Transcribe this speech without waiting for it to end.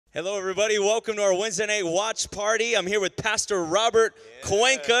Hello, everybody. Welcome to our Wednesday night watch party. I'm here with Pastor Robert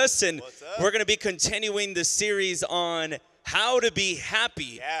Cuencas, and we're going to be continuing the series on how to be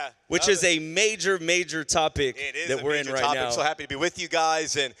happy, which is a major topic that we're in right now. So happy to be with you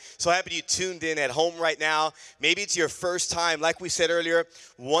guys, and so happy you tuned in at home right now. Maybe it's your first time. Like we said earlier,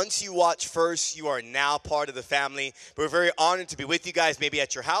 once you watch first, you are now part of the family. We're very honored to be with you guys, maybe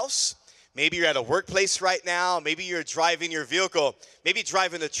at your house. Maybe you're at a workplace right now. Maybe you're driving your vehicle. Maybe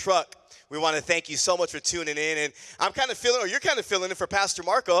driving a truck. We want to thank you so much for tuning in. And I'm kind of feeling, or you're kind of feeling it for Pastor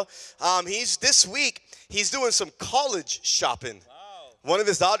Marco. This week, he's doing some college shopping. One of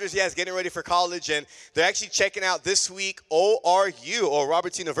his daughters, is getting ready for college, and they're actually checking out this week ORU, or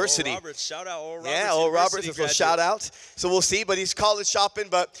Roberts University. Roberts, shout out Roberts. Yeah, Roberts, a little shout out. So we'll see, but he's college shopping.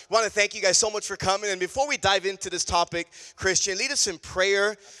 But we want to thank you guys so much for coming. And before we dive into this topic, Christian, lead us in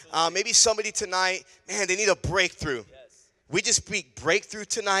prayer. Maybe somebody tonight, man, they need a breakthrough. Yes. We just speak breakthrough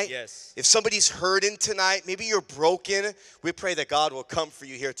tonight. Yes. If somebody's hurting tonight, maybe you're broken, we pray that God will come for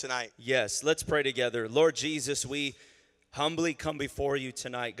you here tonight. Yes, let's pray together. Lord Jesus, we humbly come before you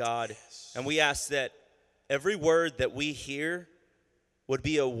tonight, God, and we ask that every word that we hear would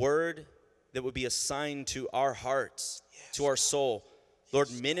be a word that would be assigned to our hearts, to our soul. Lord,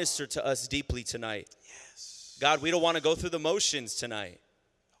 minister to us deeply tonight. God, we don't want to go through the motions tonight.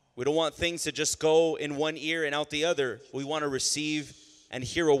 We don't want things to just go in one ear and out the other. We want to receive and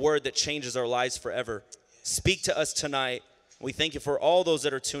hear a word that changes our lives forever. Speak to us tonight. We thank you for all those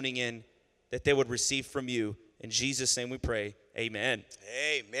that are tuning in, that they would receive from you. In Jesus' name we pray, amen.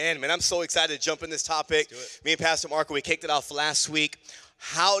 Amen, man. I'm so excited to jump in this topic. Me and Pastor Marco, we kicked it off last week.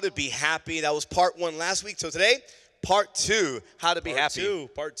 How to be happy. That was part 1 last week. So today, part 2, how to be happy.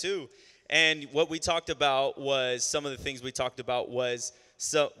 Part two. And what we talked about was, some of the things we talked about was,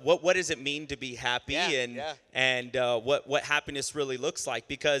 so what does it mean to be happy, and what happiness really looks like?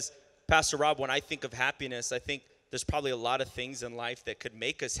 Because, Pastor Rob, when I think of happiness, I think there's probably a lot of things in life that could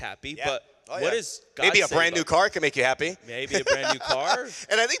make us happy, but what is God maybe a brand new car can make you happy. Maybe a brand new car.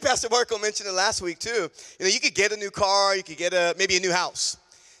 And I think Pastor Marco mentioned it last week too. You know, you could get a new car, you could get maybe a new house.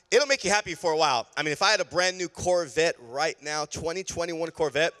 It'll make you happy for a while. I mean, if I had a brand new Corvette right now, 2021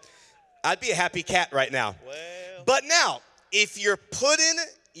 Corvette, I'd be a happy cat right now. Well. But now, if you're putting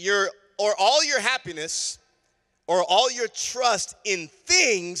all your happiness or all your trust in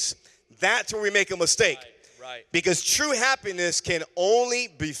things, that's where we make a mistake. Right. Because true happiness can only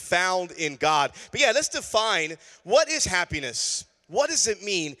be found in God. But let's define, what is happiness? What does it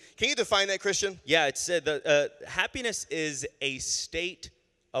mean? Can you define that, Christian? Yeah, it said happiness is a state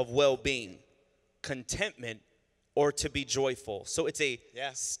of well-being, contentment, or to be joyful. So it's a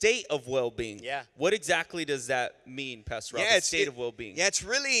state of well-being. Yeah. What exactly does that mean, Pastor Rob? A state of well-being. Yeah, it's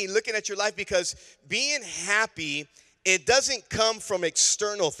really looking at your life, because being happy, it doesn't come from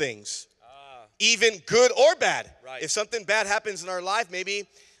external things. Even good or bad. Right. If something bad happens in our life, maybe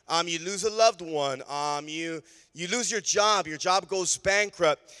you lose a loved one, you lose your job goes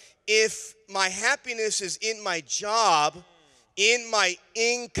bankrupt. If my happiness is in my job, in my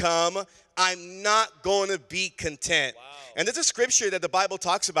income, I'm not going to be content. Wow. And there's a scripture that the Bible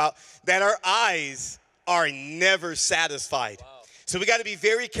talks about, that our eyes are never satisfied. Wow. So we got to be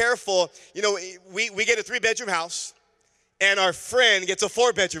very careful. You know, we get a 3-bedroom house, and our friend gets a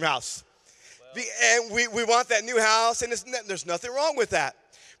 4-bedroom house. And we want that new house, and there's nothing wrong with that.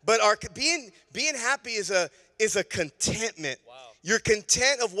 But being happy is a contentment. Wow. You're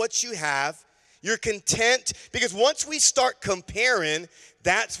content of what you have. You're content, because once we start comparing,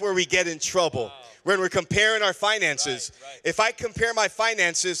 that's where we get in trouble. Wow. When we're comparing our finances. Right. If I compare my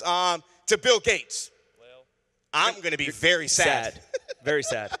finances to Bill Gates, I'm going to be very sad. Very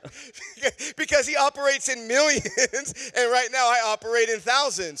sad. Because he operates in millions, and right now I operate in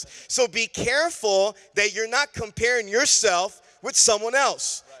thousands. So be careful that you're not comparing yourself with someone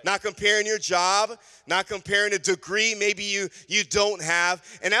else. Right. Not comparing your job, not comparing a degree maybe you don't have.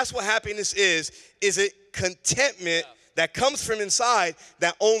 And that's what happiness is a contentment that comes from inside,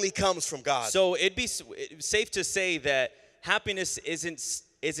 that only comes from God. So it'd be safe to say that happiness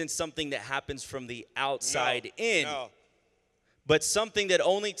isn't something that happens from the outside in. No. But something that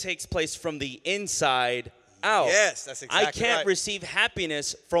only takes place from the inside out. Yes, that's exactly right. I can't receive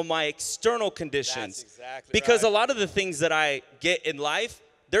happiness from my external conditions. That's exactly because right. a lot of the things that I get in life,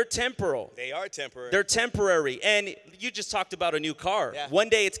 they're temporal. They are temporary. They're temporary. And you just talked about a new car. Yeah. One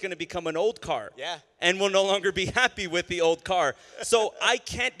day it's going to become an old car. Yeah. And we'll no longer be happy with the old car. So I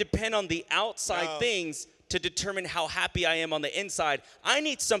can't depend on the outside things to determine how happy I am on the inside. I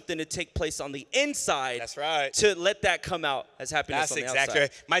need something to take place on the inside. That's right. To let that come out as happiness on the outside. That's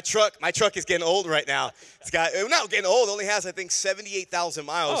exactly right. My truck is getting old right now. It's not getting old. It only has, I think, 78,000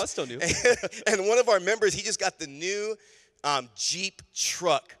 miles. Oh, that's still new. And one of our members, he just got the new Jeep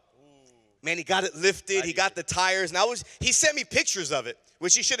truck. Man, he got it lifted. He got the tires. And he sent me pictures of it,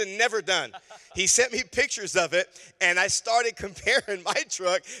 which he should have never done. He sent me pictures of it, and I started comparing my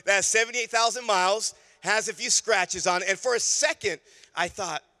truck that has 78,000 miles, has a few scratches on it. And for a second, I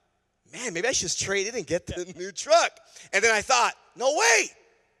thought, man, maybe I should just trade it and get the new truck. And then I thought, no way.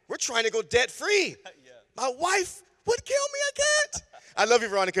 We're trying to go debt-free. My wife would kill me. I can't. I love you,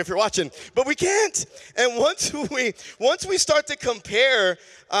 Veronica, if you're watching, but we can't. And once we start to compare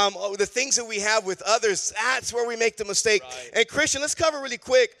the things that we have with others, that's where we make the mistake. Right. And Christian, let's cover really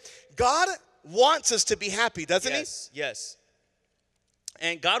quick. God wants us to be happy, doesn't he? Yes.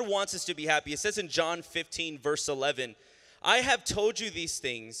 And God wants us to be happy. It says in John 15, verse 11, I have told you these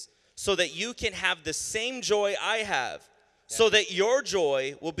things so that you can have the same joy I have, so that your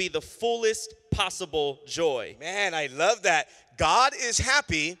joy will be the fullest possible joy. Man, I love that. God is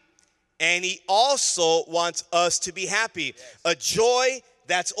happy, and he also wants us to be happy. Yes. A joy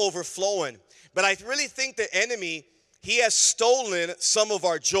that's overflowing. But I really think the enemy, he has stolen some of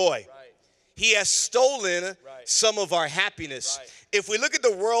our joy. Right. He has stolen some of our happiness. Right. If we look at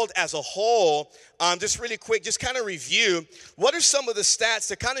the world as a whole, just really quick, just kind of review, what are some of the stats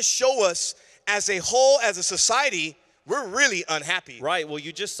that kind of show us as a whole, as a society, we're really unhappy. Right. Well,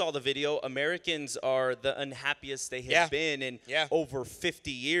 you just saw the video. Americans are the unhappiest they have been in over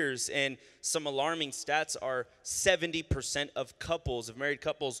 50 years. And some alarming stats are 70% of married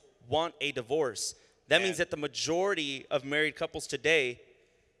couples, want a divorce. That means that the majority of married couples today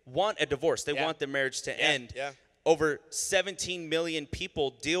want a divorce. They want their marriage to end. Over 17 million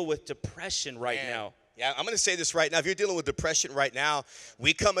people deal with depression right now. Yeah, I'm going to say this right now. If you're dealing with depression right now,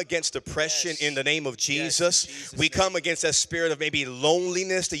 we come against depression in the name of Jesus. We come against that spirit of maybe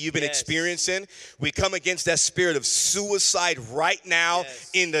loneliness that you've been experiencing. We come against that spirit of suicide right now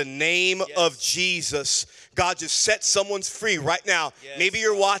in the name of Jesus. God, just set someone free right now. Maybe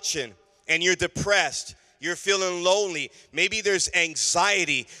you're watching and you're depressed. You're feeling lonely. Maybe there's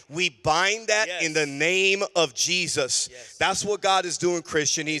anxiety. We bind that in the name of Jesus. That's what God is doing,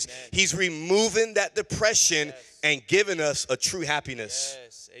 Christian. He's removing that depression and giving us a true happiness.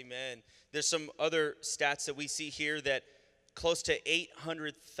 Yes, amen. There's some other stats that we see here that close to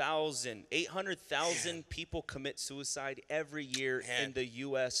 800,000 people commit suicide every year in the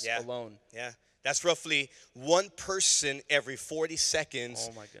U.S. alone. Yeah. That's roughly one person every 40 seconds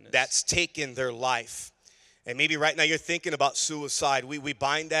that's taken their life. And maybe right now you're thinking about suicide. We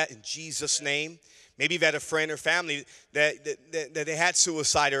bind that in Jesus' name. Maybe you've had a friend or family that they had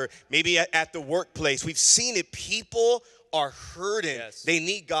suicide, or maybe at the workplace. We've seen it. People are hurting. They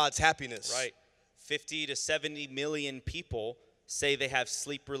need God's happiness. Right. 50 to 70 million people say they have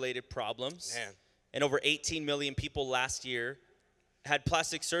sleep-related problems. Man. And over 18 million people last year had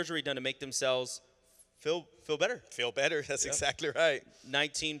plastic surgery done to make themselves feel better. Feel better. That's exactly right.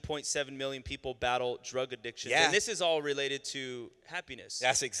 19.7 million people battle drug addiction. And this is all related to happiness.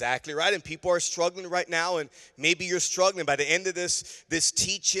 That's exactly right. And people are struggling right now, and maybe you're struggling. By the end of this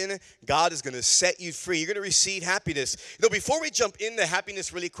teaching, God is going to set you free. You're going to receive happiness. You know, before we jump into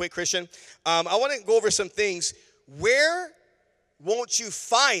happiness really quick, Christian, I want to go over some things. Where won't you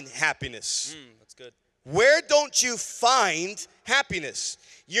find happiness? That's good. Where don't you find happiness?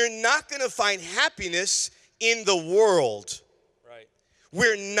 You're not going to find happiness in the world. Right.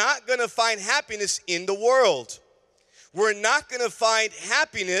 We're not going to find happiness in the world. We're not going to find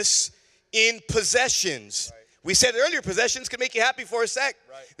happiness in possessions. Right. We said earlier, possessions can make you happy for a sec.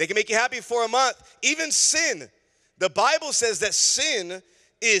 Right. They can make you happy for a month. Even sin. The Bible says that sin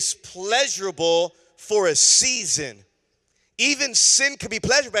is pleasurable for a season. Even sin can be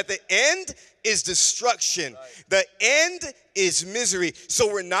pleasurable, but at the end is destruction. Right. The end is misery.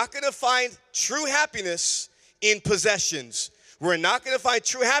 So we're not going to find true happiness in possessions. We're not going to find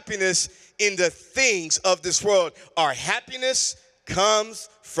true happiness in the things of this world. Our happiness comes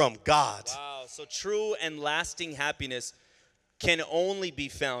from God. Wow. So true and lasting happiness can only be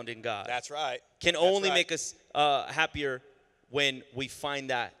found in God. That's right. Can only make us happier when we find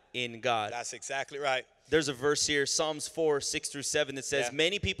that in God. That's exactly right. There's a verse here, Psalms 4, 6 through 7, that says,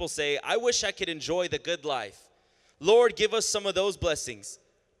 many people say, I wish I could enjoy the good life. Lord, give us some of those blessings.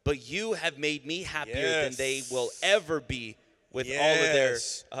 But you have made me happier than they will ever be with all of their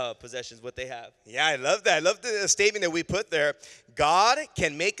possessions, what they have. Yeah, I love that. I love the statement that we put there. God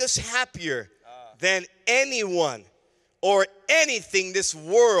can make us happier than anyone or anything this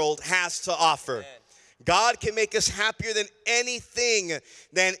world has to offer. God can make us happier than anything,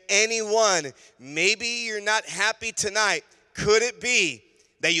 than anyone. Maybe you're not happy tonight. Could it be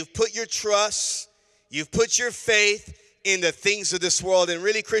that you've put your trust, you've put your faith in the things of this world? And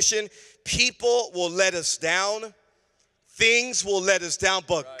really, Christian, people will let us down. Things will let us down,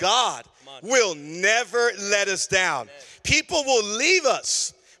 but God will never let us down. Amen. People will leave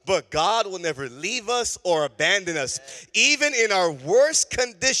us, but God will never leave us or abandon us. Amen. Even in our worst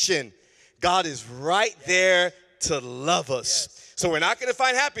condition, God is right there to love us. Yes. So we're not going to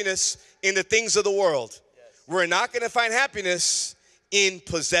find happiness in the things of the world. Yes. We're not going to find happiness in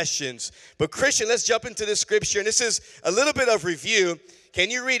possessions. But Christian, let's jump into this scripture. And this is a little bit of review.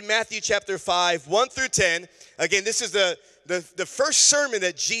 Can you read Matthew chapter 5, 1 through 10? Again, this is the first sermon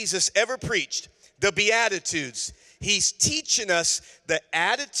that Jesus ever preached, the Beatitudes. He's teaching us the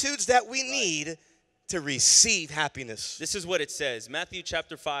attitudes that we need to receive happiness. This is what it says. Matthew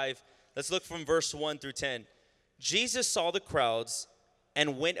chapter 5. Let's look from verse 1 through 10. Jesus saw the crowds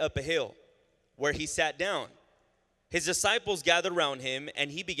and went up a hill where he sat down. His disciples gathered around him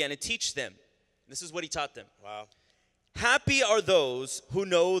and he began to teach them. This is what he taught them. Wow. Happy are those who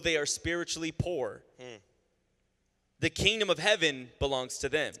know they are spiritually poor. The kingdom of heaven belongs to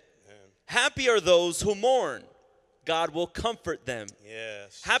them. Happy are those who mourn. God will comfort them.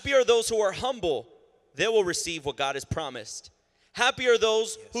 Yes. Happy are those who are humble. They will receive what God has promised. Happy are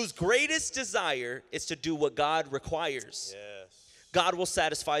those whose greatest desire is to do what God requires. Yes. God will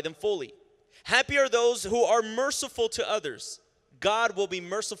satisfy them fully. Happy are those who are merciful to others. God will be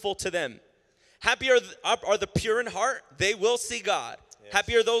merciful to them. Happy are the pure in heart. They will see God. Yes.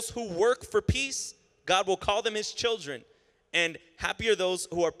 Happy are those who work for peace. God will call them his children. And happy are those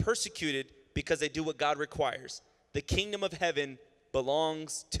who are persecuted because they do what God requires. The kingdom of heaven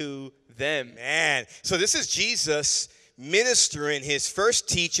belongs to them. Man, so this is Jesus ministering, his first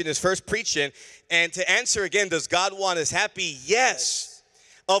teaching, his first preaching. And to answer again, does God want us happy? Yes.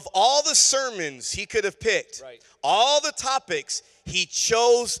 Of all the sermons he could have picked, all the topics, he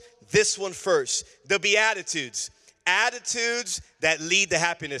chose this one first, the Beatitudes. Attitudes that lead to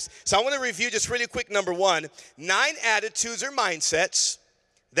happiness. So I want to review just really quick. Number 1, 9 attitudes or mindsets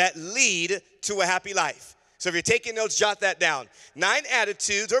that lead to a happy life. So if you're taking notes, jot that down. 9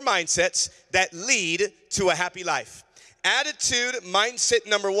 attitudes or mindsets that lead to a happy life. Attitude mindset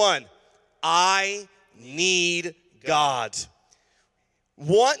number 1, I need God.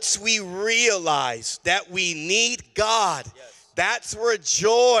 Once we realize that we need God, that's where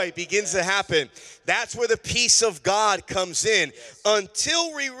joy begins to happen. That's where the peace of God comes in.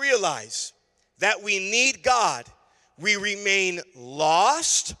 Until we realize that we need God, we remain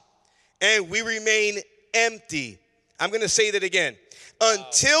lost and we remain empty. I'm going to say that again.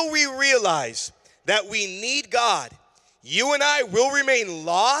 Until we realize that we need God, you and I will remain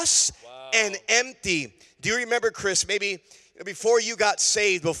lost and empty. Do you remember, Chris, maybe before you got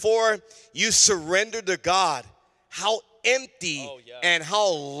saved, before you surrendered to God, how empty and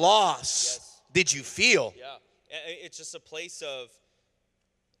how lost did you feel? Yeah, it's just a place of,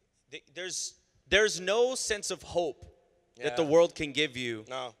 there's no sense of hope that the world can give you.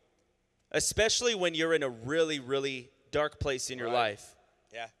 No. Especially when you're in a really, really dark place in your life.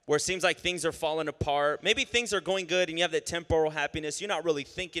 Yeah. Where it seems like things are falling apart. Maybe things are going good and you have that temporal happiness. You're not really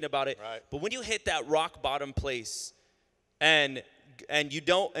thinking about it. Right. But when you hit that rock bottom place and you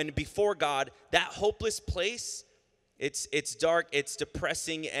don't, and before God, that hopeless place, it's dark, it's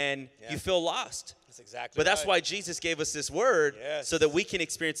depressing, and you feel lost. That's exactly But that's why Jesus gave us this word, Yes. so that we can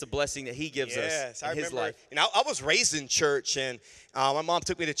experience the blessing that he gives us in his life. And I was raised in church, and my mom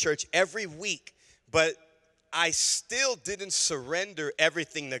took me to church every week, but I still didn't surrender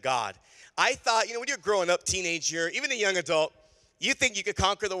everything to God. I thought, when you're growing up, teenager, even a young adult, you think you could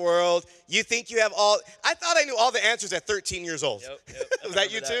conquer the world. You think you have all. I thought I knew all the answers at 13 years old. Yep. Was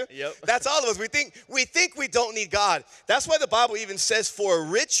that you too? Yep. That's all of us. We think we don't need God. That's why the Bible even says for a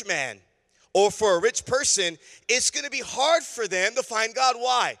rich man or for a rich person, it's going to be hard for them to find God.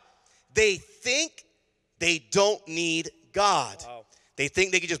 Why? They think they don't need God. Wow. They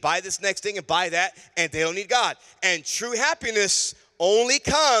think they can just buy this next thing and buy that, and they don't need God. And true happiness only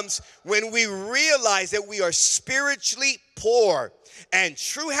comes when we realize that we are spiritually poor. And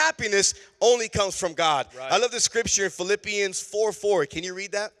true happiness only comes from God. Right. I love the scripture in Philippians 4:4. Can you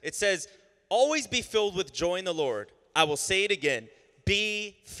read that? It says, always be filled with joy in the Lord. I will say it again.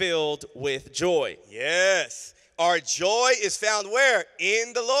 Be filled with joy. Yes. Our joy is found where?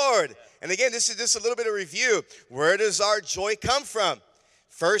 In the Lord. And again, this is just a little bit of review. Where does our joy come from?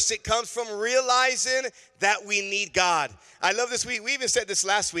 First, it comes from realizing that we need God. I love this. We even said this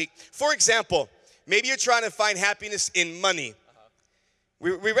last week. For example, maybe you're trying to find happiness in money.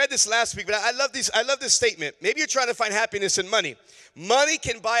 We read this last week, but I love this statement. Maybe you're trying to find happiness in money. Money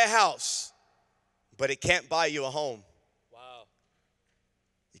can buy a house, but it can't buy you a home. Wow.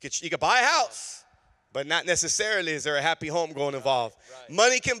 You could buy a house, but not necessarily is there a happy home going involved. Right.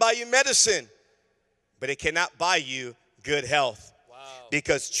 Money can buy you medicine, but it cannot buy you good health. Wow.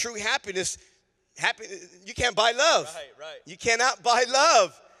 Because true happiness, you can't buy love. Right. You cannot buy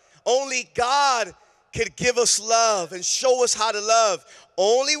love. Only God could give us love and show us how to love.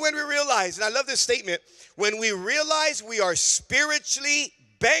 Only when we realize, and I love this statement, when we realize we are spiritually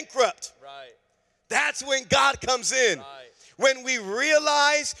bankrupt. Right. That's when God comes in. Right. When we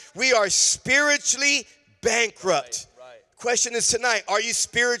realize we are spiritually bankrupt. Right. Question is tonight, are you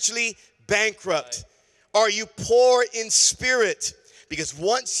spiritually bankrupt? Right. Are you poor in spirit? Because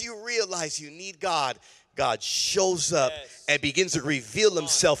once you realize you need God, God shows up and begins to reveal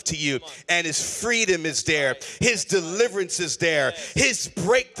himself to you. And his freedom is there. His deliverance is there. His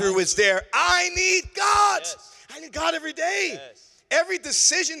breakthrough is there. I need God. I need God every day. Every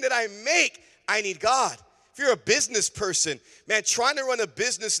decision that I make, I need God. If you're a business person, man, trying to run a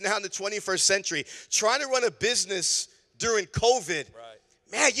business now in the 21st century, trying to run a business during COVID,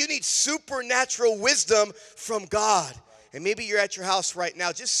 man, you need supernatural wisdom from God. And maybe you're at your house right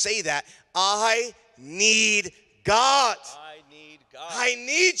now. Just say that. I need God. I need God. I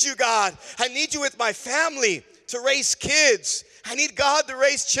need you, God. I need you with my family to raise kids. I need God to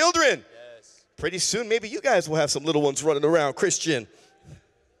raise children. Yes. Pretty soon, maybe you guys will have some little ones running around, Christian.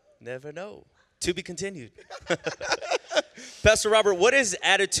 Never know. To be continued. Pastor Robert, what is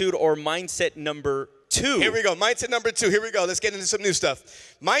attitude or mindset number 2? Here we go. Mindset number 2. Here we go. Let's get into some new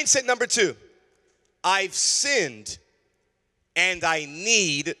stuff. Mindset number 2. I've sinned and I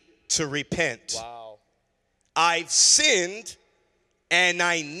need to repent. Wow. I've sinned and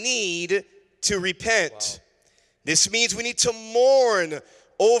I need to repent. Wow. This means we need to mourn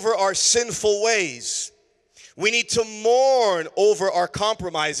over our sinful ways. We need to mourn over our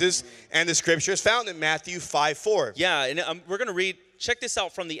compromises, and the scripture is found in Matthew 5:4. Yeah, and we're going to read, check this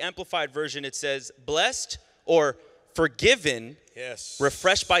out from the Amplified Version. It says, blessed or forgiven,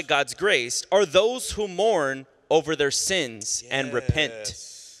 refreshed by God's grace, are those who mourn over their sins and repent.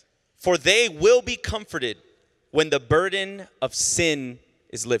 For they will be comforted when the burden of sin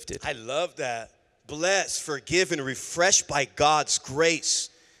is lifted. I love that. Blessed, forgiven, refreshed by God's grace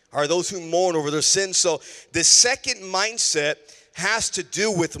are those who mourn over their sins. So the second mindset has to do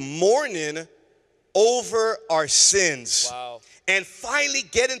with mourning over our sins. Wow. And finally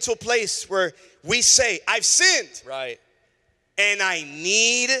get into a place where we say, I've sinned. Right. And I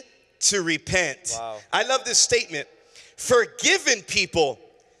need to repent. Wow. I love this statement. Forgiven people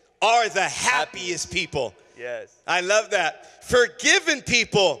are the happiest people. Yes. I love that. Forgiven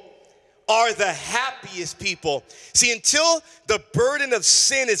people are the happiest people. See, until the burden of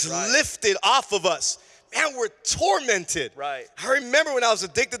sin is lifted off of us, man, we're tormented. Right. I remember when I was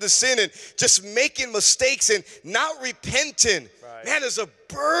addicted to sin and just making mistakes and not repenting. Right. Man, there's a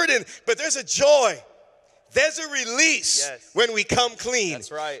burden, but there's a joy. There's a release when we come clean.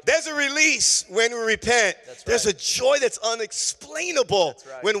 That's right. There's a release when we repent. That's There's right. a joy that's unexplainable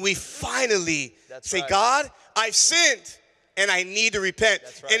when we finally say, God, I've sinned and I need to repent.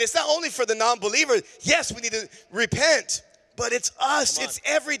 Right. And it's not only for the non-believer. Yes, we need to repent, but it's us. It's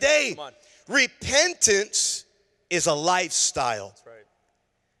every day. Repentance is a lifestyle. That's right.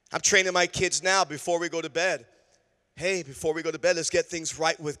 I'm training my kids now before we go to bed. Hey, before we go to bed, let's get things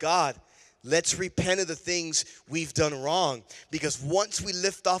right with God. Let's repent of the things we've done wrong. Because once we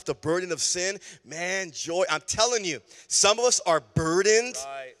lift off the burden of sin, man, joy. I'm telling you, some of us are burdened.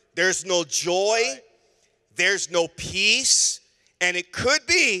 Right. There's no joy. Right. There's no peace. And it could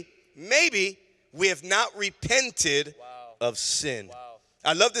be, maybe, we have not repented of sin. Wow.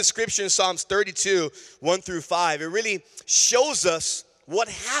 I love this scripture in Psalms 32, 1-5. It really shows us what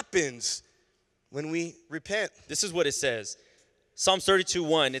happens when we repent. This is what it says. Psalms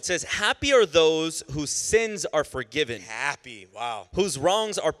 32:1, it says, happy are those whose sins are forgiven. Happy, wow. Whose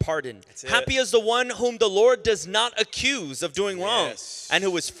wrongs are pardoned. That's it. Happy is the one whom the Lord does not accuse of doing wrong, and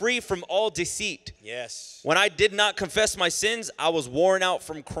who is free from all deceit. Yes. When I did not confess my sins, I was worn out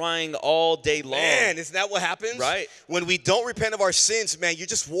from crying all day long. Man, isn't that what happens? Right. When we don't repent of our sins, man, you're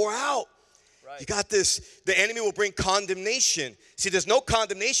just wore out. Right. You got this. The enemy will bring condemnation. See, there's no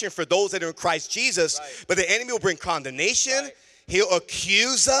condemnation for those that are in Christ Jesus, but the enemy will bring condemnation. Right. He'll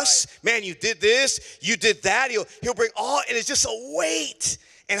accuse us. Man, you did this, you did that. He'll bring all, and it's just a weight.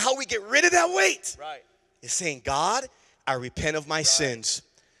 And how we get rid of that weight is saying, God, I repent of my sins.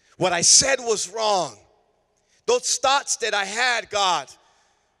 What I said was wrong. Those thoughts that I had, God,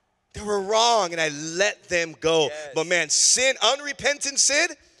 They were wrong, and I let them go. Yes. But man, sin, unrepentant sin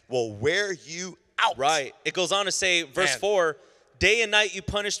will wear you out. Right. It goes on to say, verse 4, day and night you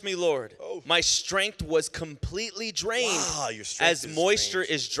punished me, Lord. Oh. My strength was completely drained Wow, your strength as is moisture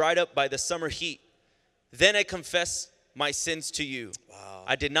drained. is dried up by the summer heat. Then I confess my sins to you. Wow.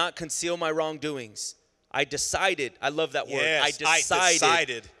 I did not conceal my wrongdoings. I decided, I love that word. Yes, I I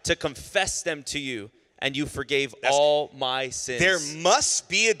decided to confess them to you, and you forgave all my sins. There must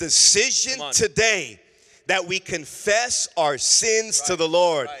be a decision today that we confess our sins to the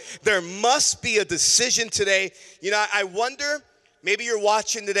Lord. Right. There must be a decision today. You know, I wonder, maybe you're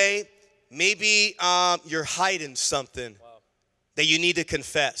watching today, maybe you're hiding something that you need to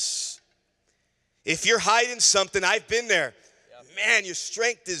confess. If you're hiding something, I've been there. Man, your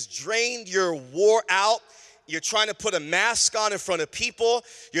strength is drained, you're wore out. You're trying to put a mask on in front of people.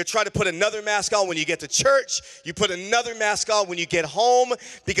 You're trying to put another mask on when you get to church. You put another mask on when you get home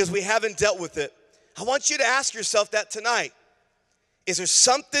because we haven't dealt with it. I want you to ask yourself that tonight. Is there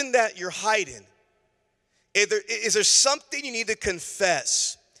something that you're hiding? Is there something you need to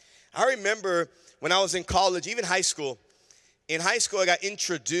confess? I remember when I was in college, even high school. In high school, I got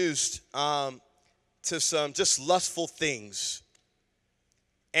introduced to some just lustful things.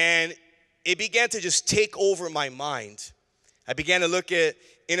 And it began to just take over my mind. I began to look at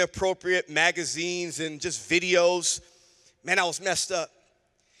inappropriate magazines and just videos. Man, I was messed up.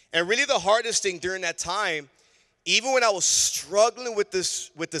 And really the hardest thing during that time, even when I was struggling with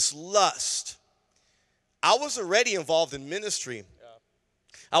this lust, I was already involved in ministry. Yeah.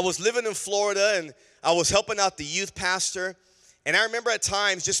 I was living in Florida, and I was helping out the youth pastor. And I remember at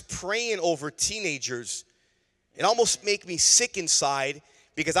times just praying over teenagers. It almost made me sick inside,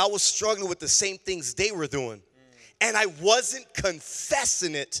 because I was struggling with the same things they were doing. And I wasn't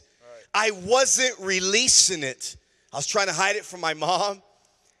confessing it. Right. I wasn't releasing it. I was trying to hide it from my mom.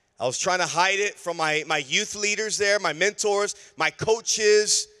 I was trying to hide it from my youth leaders there, my mentors, my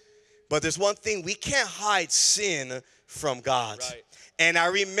coaches. But there's one thing, we can't hide sin from God. Right. And I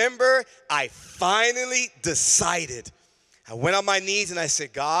remember I finally decided. I went on my knees and I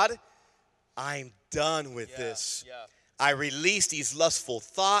said, God, I'm done with this. Yeah. I release these lustful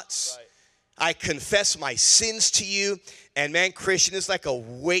thoughts. Right. I confess my sins to you. And man, Christian, it's like a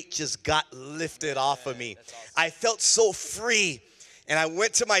weight just got lifted off of me. Awesome. I felt so free. And I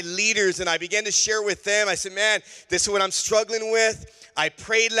went to my leaders and I began to share with them. I said, man, this is what I'm struggling with. I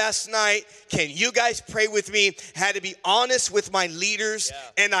prayed last night. Can you guys pray with me? I had to be honest with my leaders.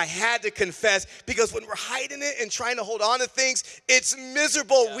 Yeah. And I had to confess. Because when we're hiding it and trying to hold on to things, it's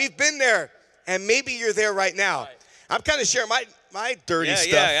miserable. Yeah. We've been there. And maybe you're there right now. Right. I'm kind of sharing my dirty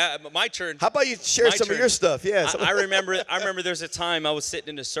stuff. Yeah, my turn. How about you share some of your stuff? Yeah. I remember there's a time I was sitting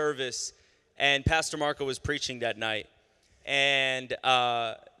in a service, and Pastor Marco was preaching that night, and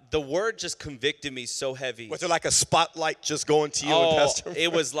the word just convicted me so heavy. Was there like a spotlight just going to you and Pastor Marco?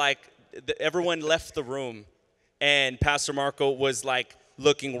 It was like everyone left the room, and Pastor Marco was like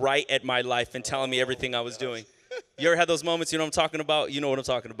looking right at my life and telling me everything I was doing. You ever had those moments, you know what I'm talking about? You know what I'm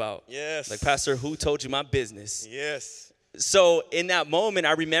talking about. Yes. Like, Pastor, who told you my business? Yes. So in that moment,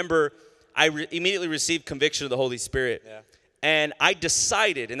 I remember I immediately received conviction of the Holy Spirit. Yeah. And I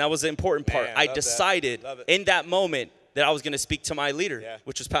decided, and that was the important part, I decided in that moment that I was going to speak to my leader,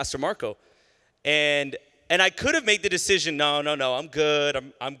 which was Pastor Marco. And I could have made the decision, no, I'm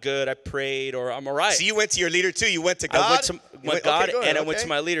good, I'm good, I prayed, or I'm all right. So you went to your leader too? You went to God? I went to God, I went to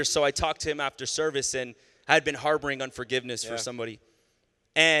my leader. So I talked to him after service, and I had been harboring unforgiveness for somebody.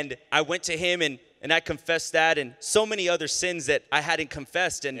 And I went to him, and I confessed that and so many other sins that I hadn't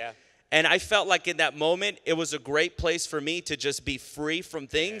confessed. And I felt like in that moment, it was a great place for me to just be free from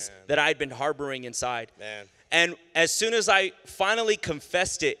things that I had been harboring inside. Man. And as soon as I finally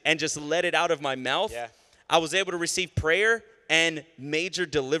confessed it and just let it out of my mouth, I was able to receive prayer and major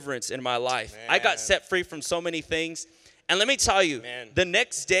deliverance in my life. Man. I got set free from so many things. And let me tell you, the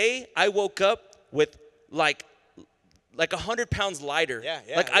next day I woke up with like 100 pounds lighter.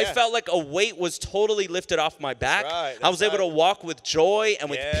 I felt like a weight was totally lifted off my back. I was able to walk with joy and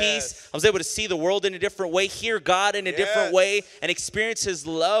with peace. I was able to see the world in a different way, hear God in a different way, and experience his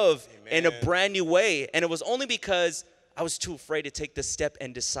love in a brand new way. And it was only because I was too afraid to take the step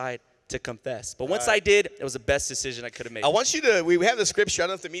and decide to confess. But once I did, it was the best decision I could have made. I want you to, we have the scripture. I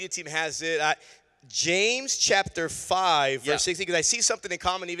don't know if the media team has it. James chapter 5, verse 16, because I see something in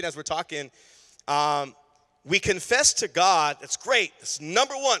common even as we're talking. We confess to God. That's great. That's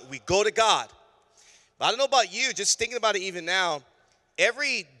number one. We go to God. But I don't know about you, just thinking about it even now,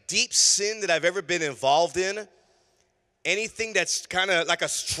 every deep sin that I've ever been involved in, anything that's kind of like a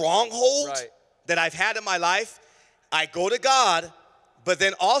stronghold that I've had in my life, I go to God, but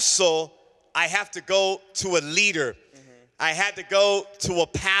then also I have to go to a leader. I had to go to a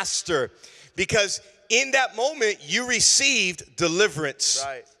pastor, because in that moment you received deliverance.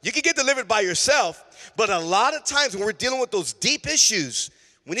 Right. You can get delivered by yourself, but a lot of times when we're dealing with those deep issues,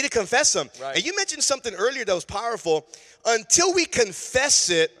 we need to confess them. Right. And you mentioned something earlier that was powerful. Until we confess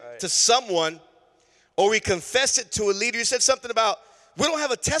it to someone, or we confess it to a leader, you said something about we don't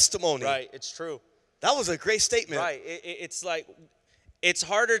have a testimony. Right, it's true. That was a great statement. Right, it's like, it's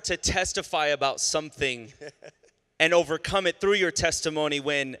harder to testify about something and overcome it through your testimony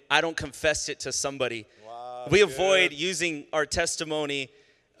when I don't confess it to somebody. Wow, we avoid using our testimony,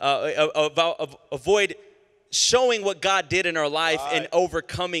 avoid showing what God did in our life and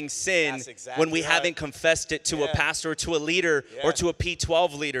overcoming sin when we haven't confessed it to a pastor or to a leader or to a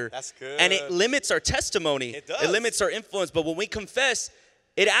P12 leader. That's good. And it limits our testimony. It does. It limits our influence. But when we confess,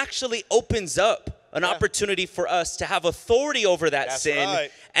 it actually opens up an opportunity for us to have authority over that sin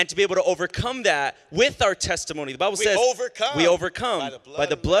and to be able to overcome that with our testimony. The Bible says we overcome by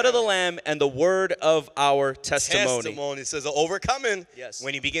the blood of the Lamb and the word of our testimony. It says overcoming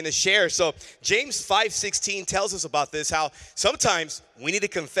when you begin to share. So James 5:16 tells us about this, how sometimes we need to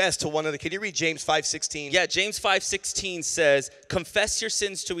confess to one another. Can you read James 5:16? Yeah, James 5:16 says, confess your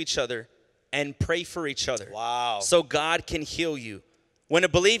sins to each other and pray for each other. Wow. So God can heal you. When a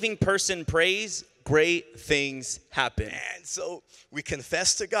believing person prays, great things happen. And so we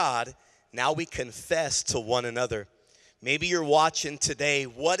confess to God, now we confess to one another. Maybe you're watching today.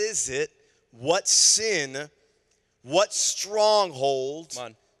 What is it? What sin? What stronghold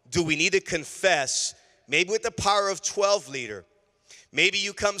do we need to confess? Maybe with the power of 12 leader. Maybe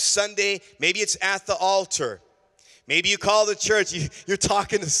you come Sunday, maybe it's at the altar. Maybe you call the church, you're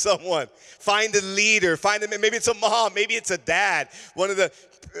talking to someone. Find a leader, maybe it's a mom, maybe it's a dad. When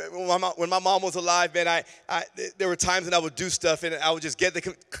my mom was alive, man, there were times when I would do stuff and I would just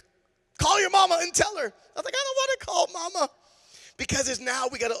call your mama and tell her. I was like, I don't want to call mama. Because now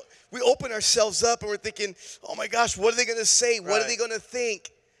we open ourselves up and we're thinking, oh my gosh, what are they going to say? What are they going to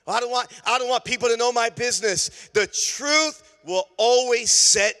think? I don't want people to know my business. The truth will always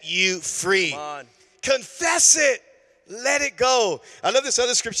set you free. Come on. Confess it. Let it go. I love this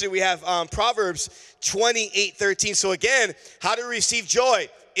other scripture we have, Proverbs 28:13. So again, how to receive joy?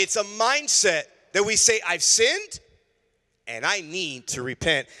 It's a mindset that we say, I've sinned and I need to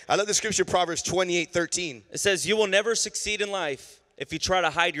repent. I love the scripture, Proverbs 28:13. It says, you will never succeed in life if you try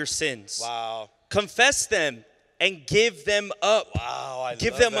to hide your sins. Wow. Confess them and give them up. Wow,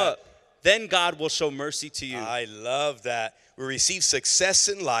 give them up. Then God will show mercy to you. I love that. We receive success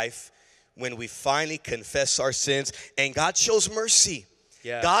in life when we finally confess our sins, and God shows mercy.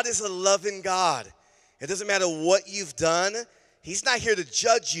 Yeah. God is a loving God. It doesn't matter what you've done. He's not here to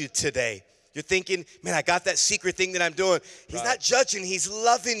judge you today. You're thinking, man, I got that secret thing that I'm doing. He's not judging. He's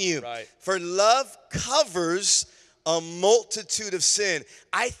loving you. Right. For love covers a multitude of sin.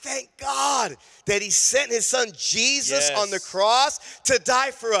 I thank God that he sent his son Jesus on the cross to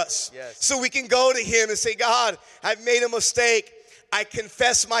die for us. So we can go to him and say, God, I've made a mistake. I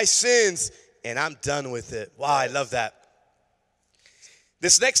confess my sins, and I'm done with it. Wow, I love that.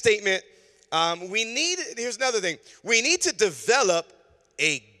 This next statement, here's another thing. We need to develop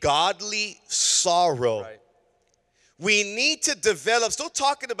a godly sorrow. Right. We need to develop, still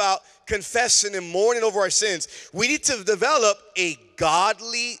talking about confessing and mourning over our sins. We need to develop a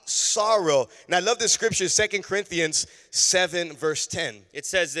godly sorrow. And I love this scripture, 2 Corinthians 7, verse 10. It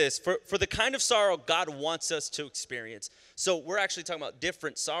says this, for the kind of sorrow God wants us to experience. So we're actually talking about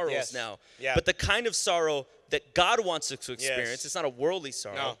different sorrows now. Yeah. But the kind of sorrow that God wants us to experience, it's not a worldly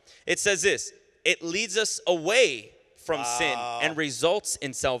sorrow. No. It says this, it leads us away from sin and results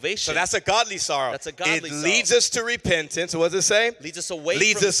in salvation. So that's a godly sorrow. That's a godly sorrow. It leads us to repentance. What does it say? Leads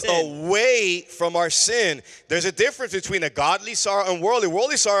us away away from our sin. There's a difference between a godly sorrow and worldly.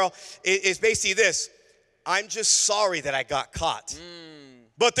 Worldly sorrow is basically this. I'm just sorry that I got caught.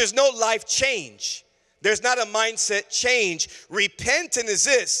 But there's no life change. There's not a mindset change. Repenting is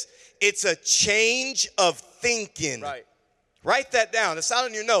this. It's a change of thinking. Right. Write that down. It's not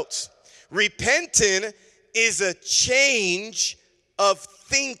on your notes. Repenting is a change of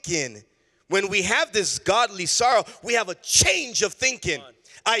thinking. When we have this godly sorrow, we have a change of thinking.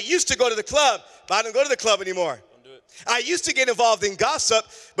 I used to go to the club, but I don't go to the club anymore. I used to get involved in gossip,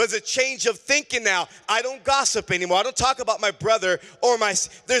 but it's a change of thinking now. I don't gossip anymore. I don't talk about my brother or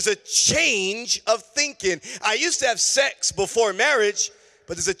there's a change of thinking. I used to have sex before marriage,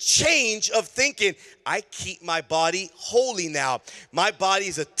 but there's a change of thinking. I keep my body holy now. My body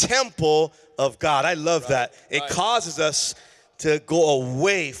is a temple of God. I love that. It causes us to go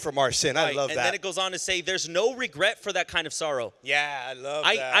away from our sin. I love and that. then it goes on to say there's no regret for that kind of sorrow. Yeah, I love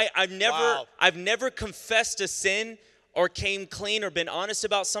that. I've never confessed a sin or came clean or been honest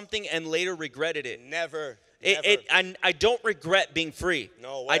about something and later regretted it. Never. I don't regret being free.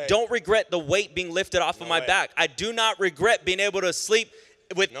 No way. I don't regret the weight being lifted off of my back. I do not regret being able to sleep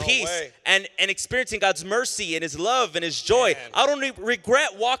with peace and experiencing God's mercy and his love and his joy. Man. I don't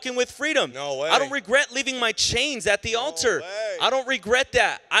regret walking with freedom. No way. I don't regret leaving my chains at the altar. Way. I don't regret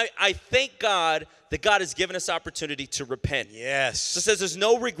that. I thank God that God has given us opportunity to repent. Yes. So it says there's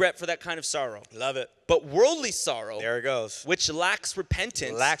no regret for that kind of sorrow. Love it. But worldly sorrow, there it goes, which lacks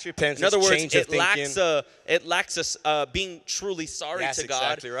repentance. Lacks repentance. In other words, change of it lacks us being truly sorry to God.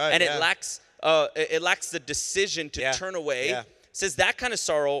 Exactly right. And it lacks the decision to turn away. Yeah. It says that kind of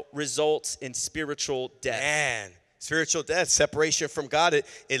sorrow results in spiritual death. Man, spiritual death, separation from God,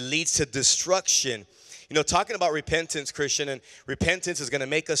 it leads to destruction. You know, talking about repentance, Christian, and repentance is going to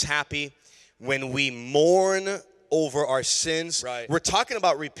make us happy when we mourn over our sins. Right. We're talking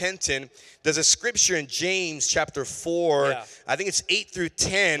about repenting. There's a scripture in James chapter 4, I think it's 8 through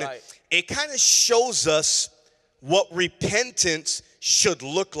 10. Right. It kind of shows us what repentance should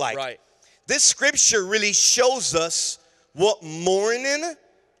look like. Right. This scripture really shows us what mourning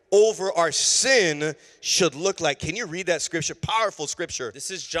over our sin should look like. Can you read that scripture? Powerful scripture.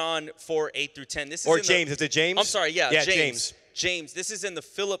 This is John 4, 8 through 10. This is or James. Is it James? I'm sorry, James. James. This is in the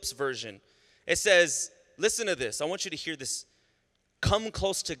Phillips version. It says, listen to this. I want you to hear this. Come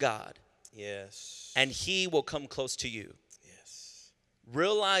close to God. Yes. And he will come close to you. Yes.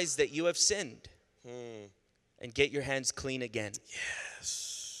 Realize that you have sinned. And get your hands clean again.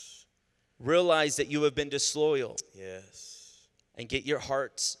 Yes. Realize that you have been disloyal. Yes. And get your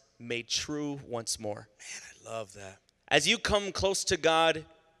hearts made true once more. Man, I love that. As you come close to God,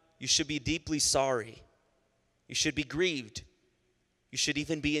 you should be deeply sorry. You should be grieved. You should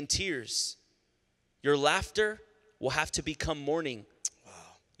even be in tears. Your laughter will have to become mourning. Wow.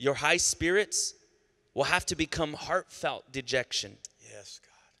 Your high spirits will have to become heartfelt dejection. Yes,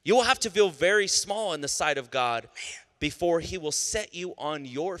 God. You will have to feel very small in the sight of God before he will set you on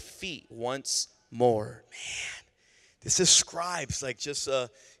your feet once more. Man, this describes like just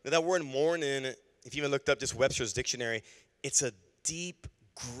that word mourning, if you even looked up just Webster's dictionary, it's a deep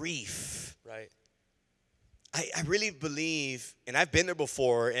grief. Right. I really believe, and I've been there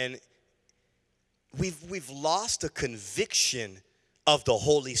before, and we've lost a conviction of the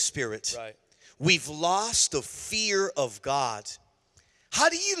Holy Spirit. Right. We've lost the fear of God. How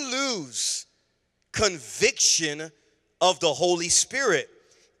do you lose conviction of the Holy Spirit?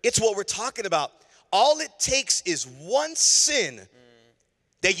 It's what we're talking about. All it takes is one sin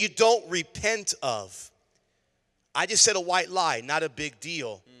that you don't repent of. I just said a white lie, not a big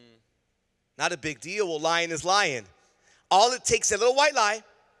deal. Not a big deal. Well, lying is lying. All it takes is a little white lie.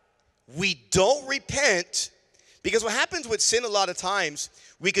 We don't repent, because what happens with sin a lot of times,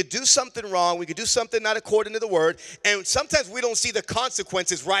 we could do something wrong, we could do something not according to the word, and sometimes we don't see the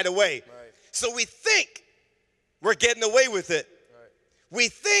consequences right away. Right. So we think we're getting away with it. Right. We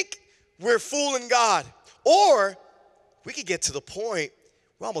think we're fooling God. Or we could get to the point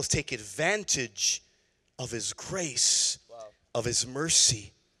we almost take advantage of his grace, of his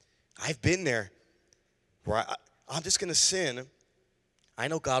mercy. I've been there where I'm just going to sin. I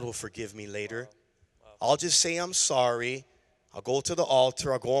know God will forgive me later. I'll just say I'm sorry. I'll go to the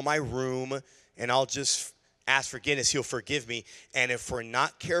altar. I'll go in my room, and I'll just ask forgiveness. He'll forgive me. And if we're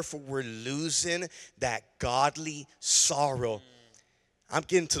not careful, we're losing that godly sorrow. I'm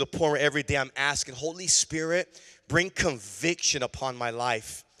getting to the point where every day I'm asking, Holy Spirit, bring conviction upon my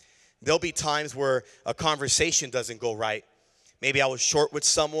life. There'll be times where a conversation doesn't go right. Maybe I was short with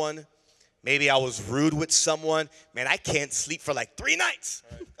someone. Maybe I was rude with someone. Man, I can't sleep for like 3 nights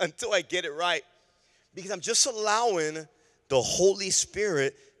until I get it right. Because I'm just allowing the Holy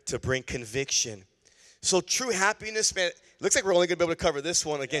Spirit to bring conviction. So true happiness, man, it looks like we're only going to be able to cover this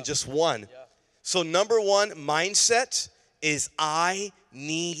one again, just one. Yeah. So number one mindset is I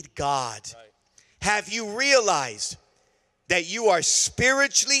need God. Right. Have you realized that you are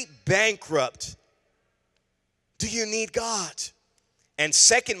spiritually bankrupt? Do you need God? And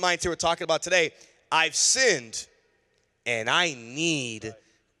second mindset we're talking about today, I've sinned and I need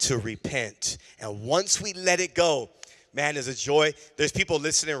to repent. And once we let it go, man, there's a joy. There's people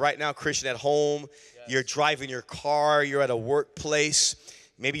listening right now, Christian, at home. Yes. You're driving your car. You're at a workplace.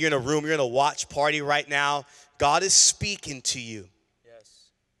 Maybe you're in a room. You're in a watch party right now. God is speaking to you. Yes.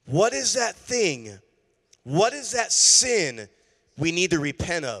 What is that thing? What is that sin we need to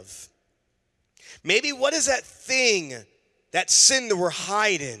repent of? Maybe what is that thing, that sin that we're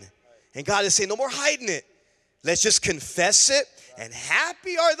hiding? And God is saying, no more hiding it. Let's just confess it. And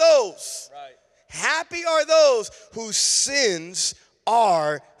happy are those. Right. Happy are those whose sins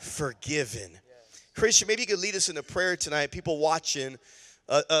are forgiven. Christian, maybe you could lead us in a prayer tonight. People watching,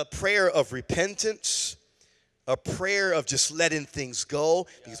 a prayer of repentance, a prayer of just letting things go.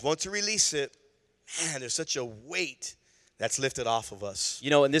 Because once you release it, man, there's such a weight that's lifted off of us. You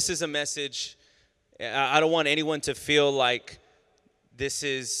know, and this is a message. I don't want anyone to feel like this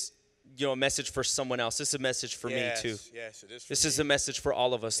is, you know, a message for someone else. This is a message for me too. Yes, it is. This is a message for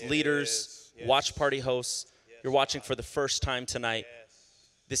all of us, leaders, Yes. watch party hosts. You're watching for the first time tonight.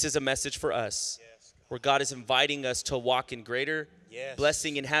 This is a message for us, where God is inviting us to walk in greater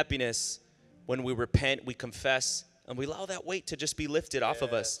blessing and happiness when we repent, we confess, and we allow that weight to just be lifted off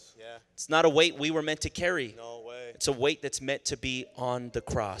of us. Yeah. It's not a weight we were meant to carry. No way. It's a weight that's meant to be on the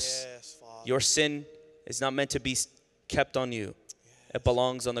cross. Yes, Father. Your sin is not meant to be kept on you. It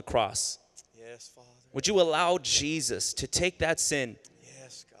belongs on the cross. Yes, Father. Would you allow Jesus to take that sin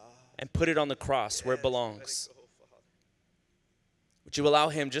Yes, God. and put it on the cross where it belongs? Would you allow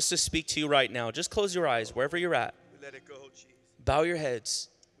him just to speak to you right now? Just close your eyes wherever you're at. Let it go, Jesus. Bow your heads.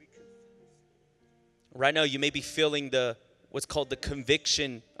 Right now you may be feeling what's called the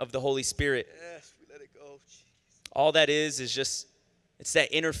conviction of the Holy Spirit. Yes, we let it go, Jesus. All that is just, it's that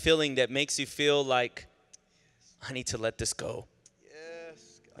inner feeling that makes you feel like, I need to let this go.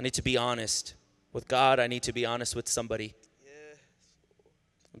 Yes, God. I need to be honest with God. I need to be honest with somebody. Yes.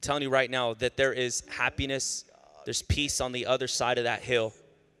 I'm telling you right now that there is happiness. There's peace on the other side of that hill.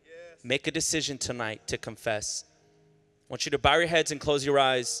 Make a decision tonight to confess. I want you to bow your heads and close your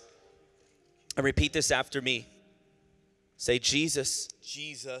eyes and repeat this after me. Say, Jesus,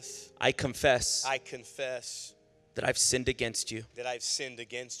 Jesus, I confess I confess that I've sinned against you. that I've sinned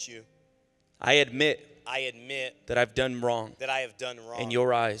against you. I admit I admit that I've done wrong that I have done wrong in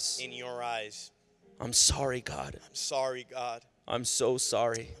your eyes. in your eyes. I'm sorry, God. I'm sorry, God. I'm so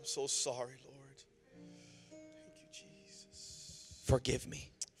sorry. I'm so sorry, Lord. Thank you, Jesus. Forgive me.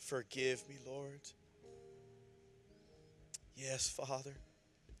 Forgive me, Lord. Yes, Father.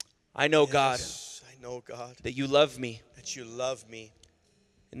 I know, God, Yes, I know, God, that you love me, that you love me.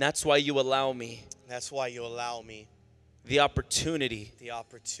 and that's why you allow me That's why you allow me the opportunity the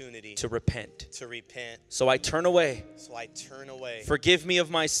opportunity to repent. to repent. So I turn away. So I turn away. Forgive me of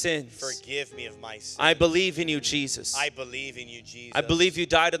my sins. Forgive me of my sins. I believe in you, Jesus. I believe in you, Jesus. I believe you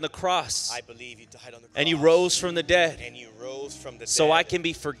died on the cross I believe you died on the cross. and you rose from the dead And you rose from the so dead. I can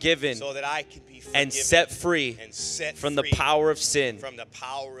be forgiven So that I can be forgiven and set free and set from the free power of sin. from the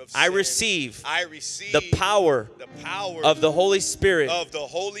power of I sin. receive I receive the power the power of the Holy Spirit. of the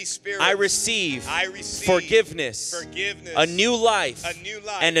Holy Spirit. I receive receive forgiveness, forgiveness, a new life, a new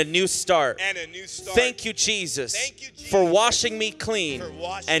life, and a new start. and a new start. Thank you, Jesus, Thank you, Jesus, for washing me clean for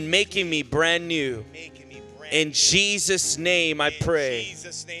washing and making me brand new. making me brand In new. Jesus' name I In pray.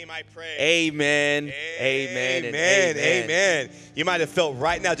 Jesus' name I pray. Amen. Amen. And amen. Amen. You might have felt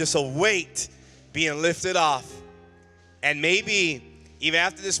right now just a weight being lifted off. And maybe even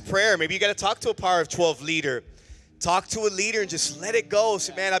after this prayer, maybe you got to talk to a Power of 12 leader. Talk to a leader and just let it go.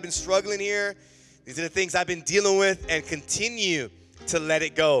 Say, man, I've been struggling here. These are the things I've been dealing with, and continue to let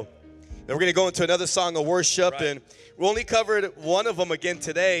it go. Then we're going to go into another song of worship, Right. and we only covered one of them again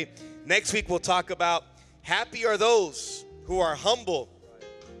today. Next week, we'll talk about happy are those who are humble.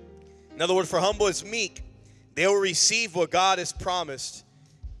 Another word for humble is meek. They will receive what God has promised.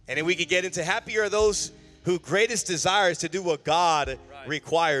 And then we could get into happy are those whose greatest desire is to do what God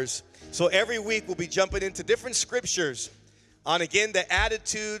requires. So every week we'll be jumping into different scriptures on, again, the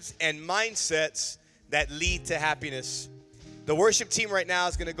attitudes and mindsets that lead to happiness. The worship team right now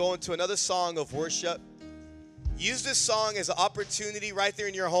is going to go into another song of worship. Use this song as an opportunity right there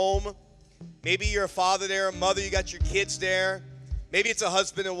in your home. Maybe you're a father there, a mother, you got your kids there. Maybe it's a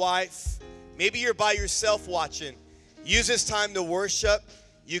husband and wife. Maybe you're by yourself watching. Use this time to worship.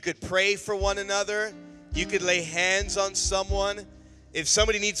 You could pray for one another. You could lay hands on someone. If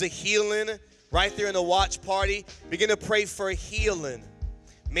somebody needs a healing right there in the watch party, begin to pray for a healing.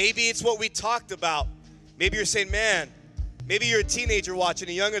 Maybe it's what we talked about. Maybe you're saying, man, maybe you're a teenager watching,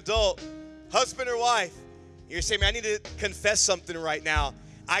 a young adult, husband or wife. You're saying, man, I need to confess something right now.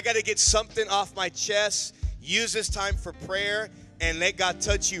 I got to get something off my chest. Use this time for prayer and let God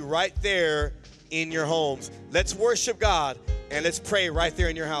touch you right there in your homes. Let's worship God and let's pray right there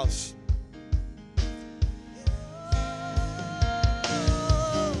in your house.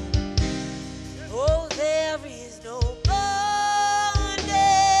 Oh, there is no bondage.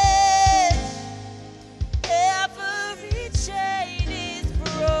 Every chain is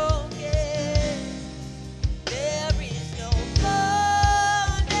broken. There is no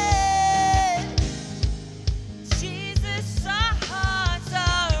bondage.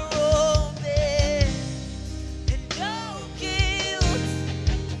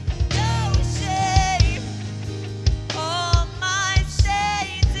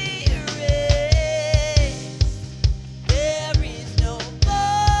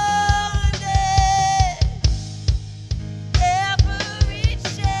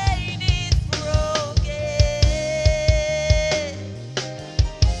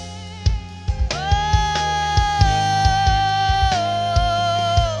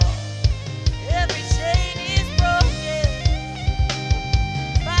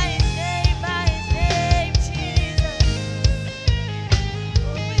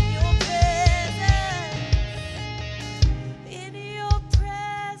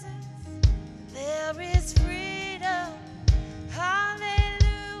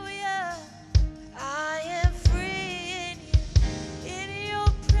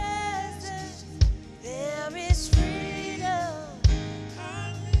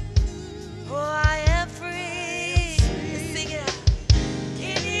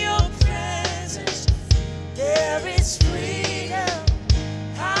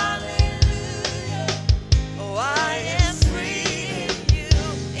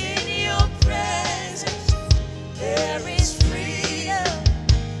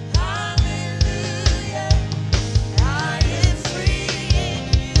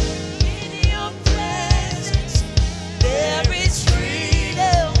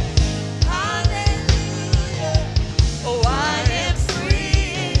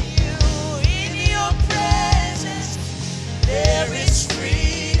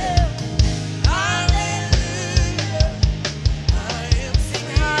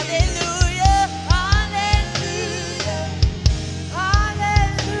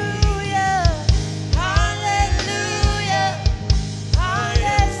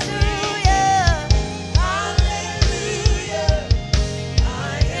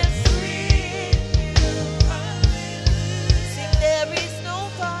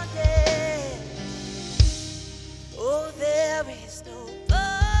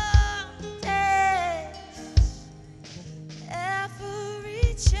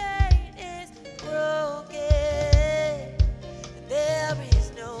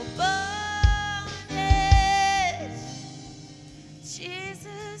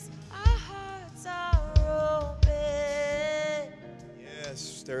 'cause our hearts are open.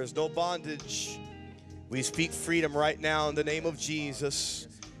 Yes, there is no bondage. We speak freedom right now in the name of Jesus.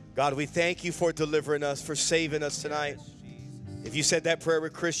 God, we thank you for delivering us, for saving us tonight. If you said that prayer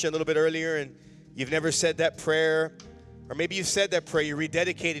with Christian a little bit earlier and you've never said that prayer, or maybe you said that prayer, you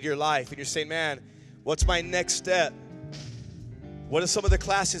rededicated your life, and you're saying, man, what's my next step? What are some of the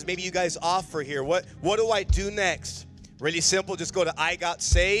classes maybe you guys offer here? What do I do next? Really simple, just go to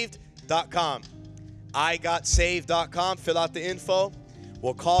igotsaved.com. igotsaved.com, fill out the info.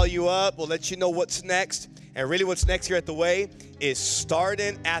 We'll call you up, we'll let you know what's next. And really what's next here at the Way is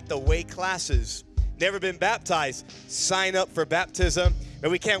starting at the Way classes. Never been baptized? Sign up for baptism.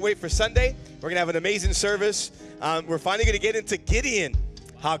 And we can't wait for Sunday. We're going to have an amazing service. We're finally going to get into Gideon,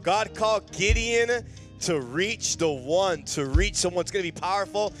 how God called Gideon to reach the one, to reach someone. It's going to be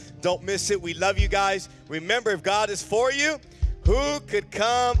powerful. Don't miss it. We love you guys. Remember, if God is for you, who could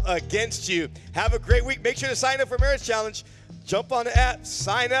come against you? Have a great week. Make sure to sign up for Marriage Challenge. Jump on the app,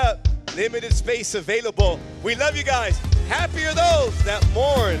 sign up. Limited space available. We love you guys. Happy are those that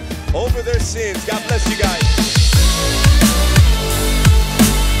mourn over their sins. God bless you guys.